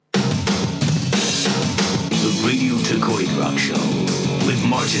Radio Turquoise Rock Show with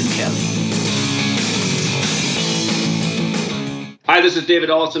Martin Kelly. Hi, this is David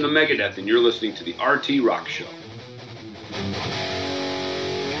Allison of Megadeth, and you're listening to the RT Rock Show.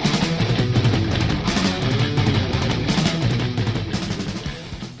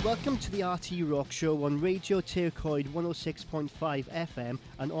 Welcome to the RT Rock Show on Radio Turquoise 106.5 FM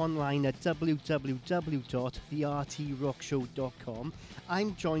and online at www.thertrockshow.com.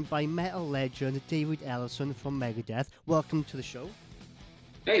 I'm joined by metal legend David Ellison from Megadeth. Welcome to the show.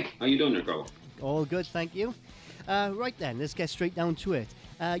 Hey, how you doing there, Carl? All good, thank you. Right then, let's get straight down to it.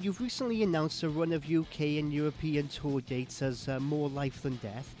 You've recently announced a run of UK and European tour dates as More Life Than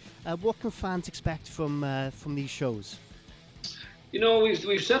Death. What can fans expect from these shows? You know,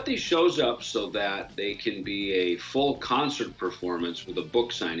 we've set these shows up so that they can be a full concert performance with a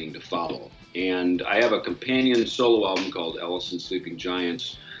book signing to follow. And I have a companion solo album called Ellison Sleeping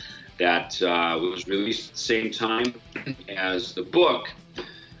Giants that was released at the same time as the book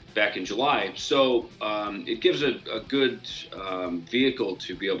back in July. So it gives a good vehicle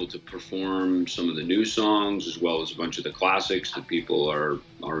to be able to perform some of the new songs as well as a bunch of the classics that people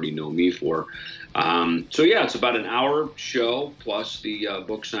already know me for. So yeah, it's about an hour show plus the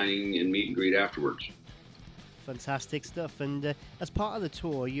book signing and meet and greet afterwards. Fantastic stuff. And as part of the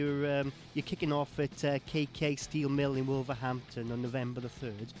tour, you're kicking off at KK Steel Mill in Wolverhampton on November the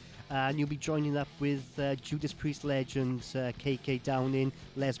 3rd. And you'll be joining up with Judas Priest legends KK Downing,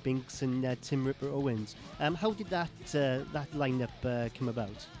 Les Binks and Tim Ripper Owens. How did that lineup come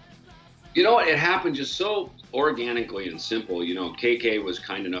about? You know, it happened just so organically and simple. You know, KK was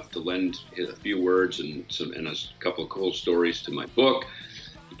kind enough to lend a few words and a couple of cool stories to my book.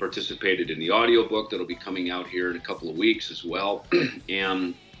 He participated in the audiobook that'll be coming out here in a couple of weeks as well.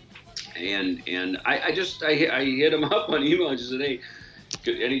 and I hit him up on email and just said, hey,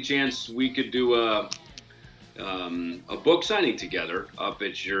 any chance we could do a book signing together up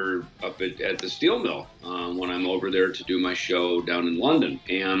at the steel mill when I'm over there to do my show down in London?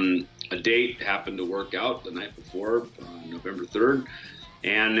 And a date happened to work out the night before, November 3rd.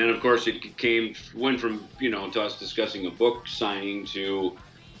 And then, of course, it went from, to us discussing a book signing to,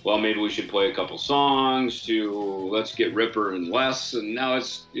 well, maybe we should play a couple songs to let's get Ripper and Les. And now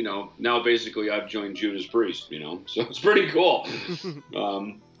it's, now basically I've joined Judas Priest, so it's pretty cool.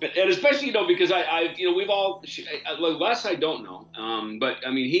 And especially, because we've all, Les I don't know. But I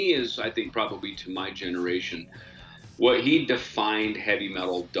mean, he is, I think, probably to my generation, what he defined heavy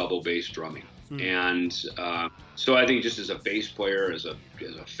metal double bass drumming. And so I think just as a bass player, as a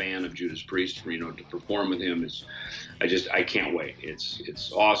fan of Judas Priest, to perform with him I can't wait.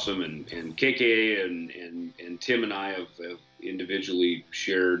 It's awesome. And KK and Tim and I have individually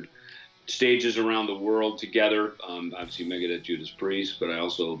shared stages around the world together. Obviously Megadeth, Judas Priest, but I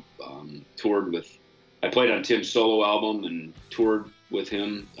also I played on Tim's solo album and toured with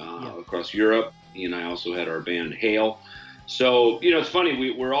him across Europe. He and I also had our band Hail. So, it's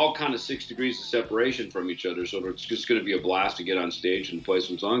funny, we're all kind of 6 degrees of separation from each other, so it's just going to be a blast to get on stage and play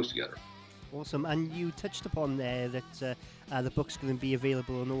some songs together. Awesome. And you touched upon there that the book's going to be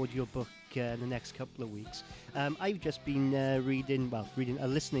available on audiobook in the next couple of weeks. I've just been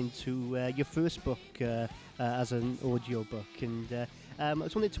listening to your first book as an audiobook, and I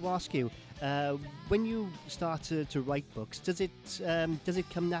just wanted to ask you, when you start to write books, does it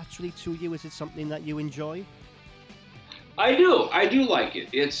come naturally to you? Is it something that you enjoy? I do like it.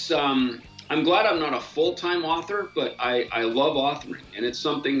 It's I'm glad I'm not a full-time author, but I love authoring, and it's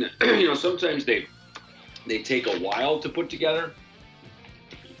something that sometimes they take a while to put together,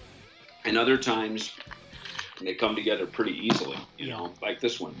 and other times they come together pretty easily, like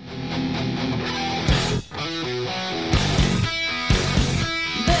this one.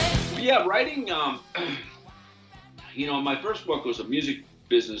 Yeah, writing, my first book was a music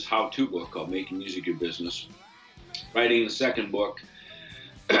business how-to book called Making Music Your Business. Writing the second book,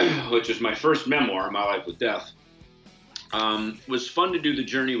 which was my first memoir, My Life with Death, was fun to do the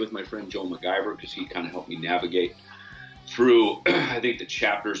journey with my friend Joe MacGyver because he kind of helped me navigate through, I think, the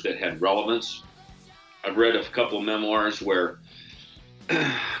chapters that had relevance. I've read a couple of memoirs where,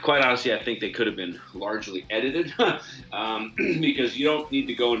 quite honestly, I think they could have been largely edited because you don't need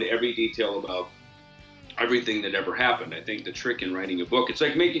to go into every detail about everything that ever happened. I think the trick in writing a book, it's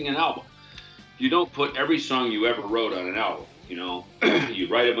like making an album. You don't put every song you ever wrote on an album, You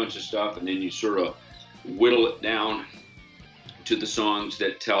write a bunch of stuff and then you sort of whittle it down to the songs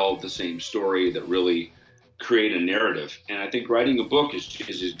that tell the same story, that really create a narrative. And I think writing a book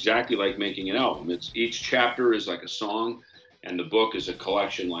is exactly like making an album. Each chapter is like a song, and the book is a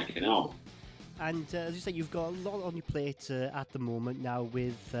collection like an album. And as you say, you've got a lot on your plate at the moment now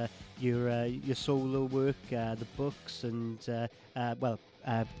with your solo work, the books, and with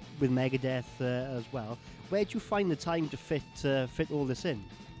Megadeth as well. Where do you find the time to fit all this in?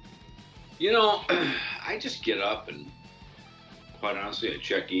 I just get up and, quite honestly, I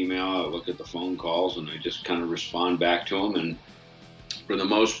check email, I look at the phone calls, and I just kind of respond back to them. And for the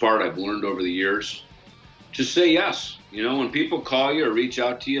most part, I've learned over the years, just say yes. When people call you or reach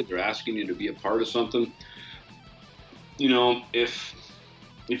out to you, they're asking you to be a part of something. If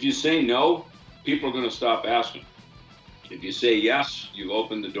you say no, people are going to stop asking. If you say yes, you've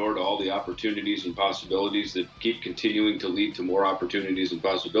opened the door to all the opportunities and possibilities that keep continuing to lead to more opportunities and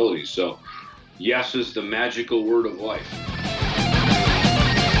possibilities. So yes is the magical word of life.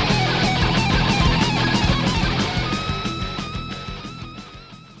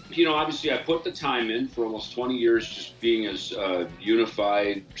 Obviously I put the time in for almost 20 years just being as a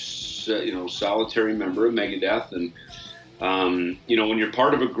unified, solitary member of Megadeth. And, when you're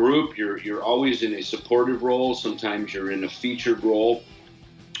part of a group, you're always in a supportive role. Sometimes you're in a featured role,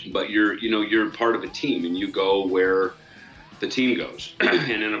 but you're part of a team and you go where the team goes.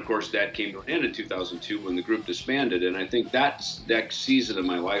 And then of course that came to an end in 2002 when the group disbanded. And I think that season of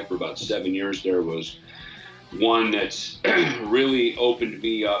my life for about 7 years there was one that's really opened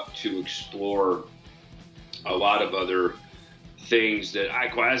me up to explore a lot of other things that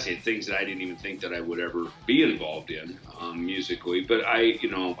things that I didn't even think that I would ever be involved in musically. But I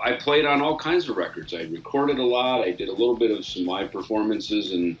played on all kinds of records. I recorded a lot. I did a little bit of some live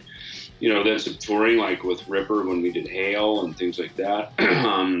performances and, then some touring like with Ripper when we did Hail and things like that.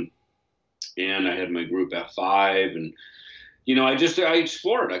 And I had my group F5 and, I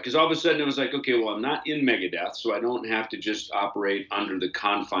explored it because all of a sudden it was like, okay, well, I'm not in Megadeth, so I don't have to just operate under the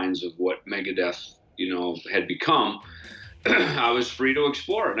confines of what Megadeth, had become. I was free to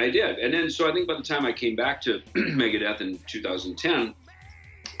explore, and I did. And then, so I think by the time I came back to Megadeth in 2010,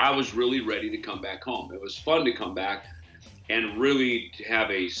 I was really ready to come back home. It was fun to come back and really to have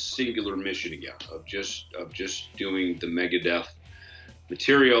a singular mission again of just doing the Megadeth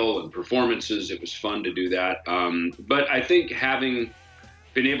material and performances. It was fun to do that. But I think having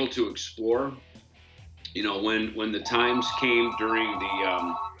been able to explore, when the times came during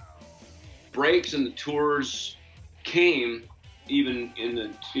the breaks and the tours came, even in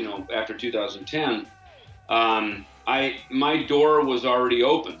the, after 2010, my door was already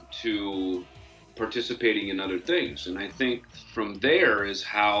open to participating in other things. And I think from there is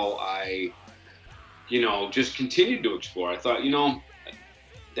how I, just continued to explore. I thought,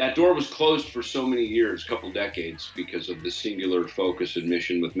 that door was closed for so many years, couple decades, because of the singular focus and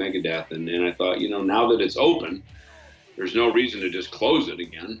mission with Megadeth. And I thought, now that it's open, there's no reason to just close it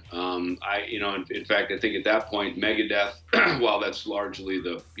again. In fact, I think at that point, Megadeth, while that's largely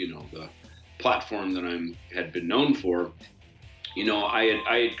the platform that had been known for,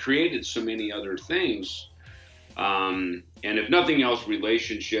 I had created so many other things. And if nothing else,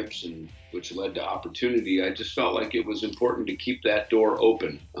 relationships and which led to opportunity. I just felt like it was important to keep that door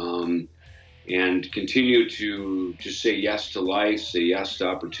open and continue to just say yes to life, say yes to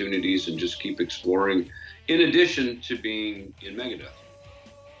opportunities, and just keep exploring, in addition to being in Megadeth.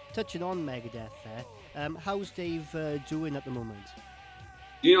 Touching on Megadeth there, how's Dave doing at the moment?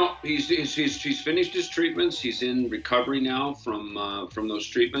 He's finished his treatments. He's in recovery now from those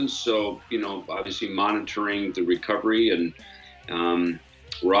treatments. So, obviously monitoring the recovery, and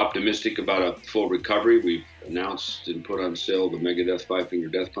we're optimistic about a full recovery. We've announced and put on sale the Megadeth Five Finger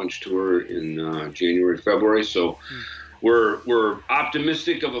Death Punch tour in January, February. So we're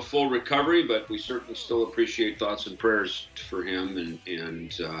optimistic of a full recovery, but we certainly still appreciate thoughts and prayers for him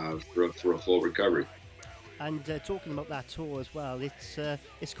and for a full recovery. And talking about that tour as well,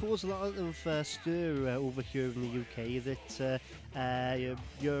 it's caused a lot of stir over here in the UK that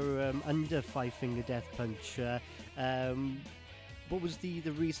you're under Five Finger Death Punch. What was the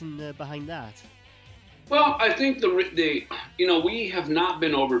reason behind that? Well, I think we have not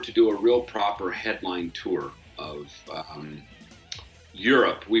been over to do a real proper headline tour of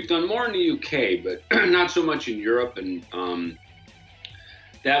Europe. We've done more in the UK, but not so much in Europe, and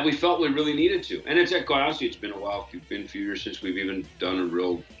that we felt we really needed to. And quite honestly, it's been a while. It's been a few years since we've even done a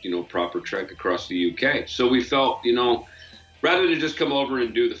real, proper trek across the UK. So we felt, rather than just come over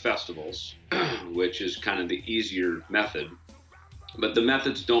and do the festivals, which is kind of the easier method, but the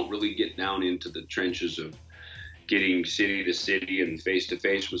methods don't really get down into the trenches of getting city to city and face to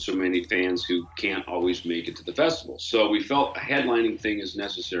face with so many fans who can't always make it to the festival. So we felt a headlining thing is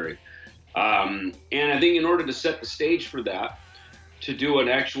necessary. And I think in order to set the stage for that, to do an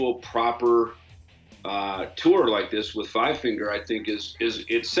actual proper tour like this with Five Finger, I think is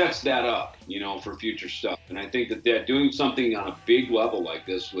it sets that up, for future stuff. And I think that doing something on a big level like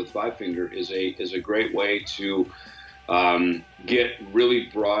this with Five Finger is a great way to get really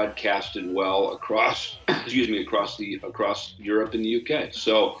broadcasted well across across Europe and the UK.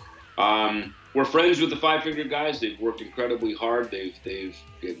 So we're friends with the Five Finger guys. They've worked incredibly hard.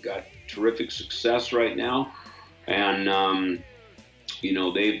 They've got terrific success right now, and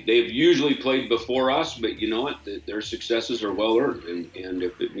they've usually played before us, but you know what? Their successes are well earned, and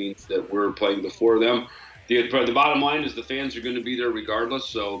if it means that we're playing before them, the bottom line is the fans are going to be there regardless.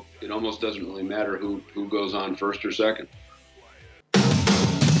 So it almost doesn't really matter who goes on first or second.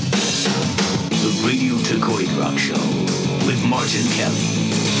 The Radio Turquoise Rock Show with Martin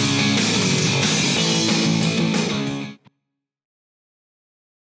Kelly.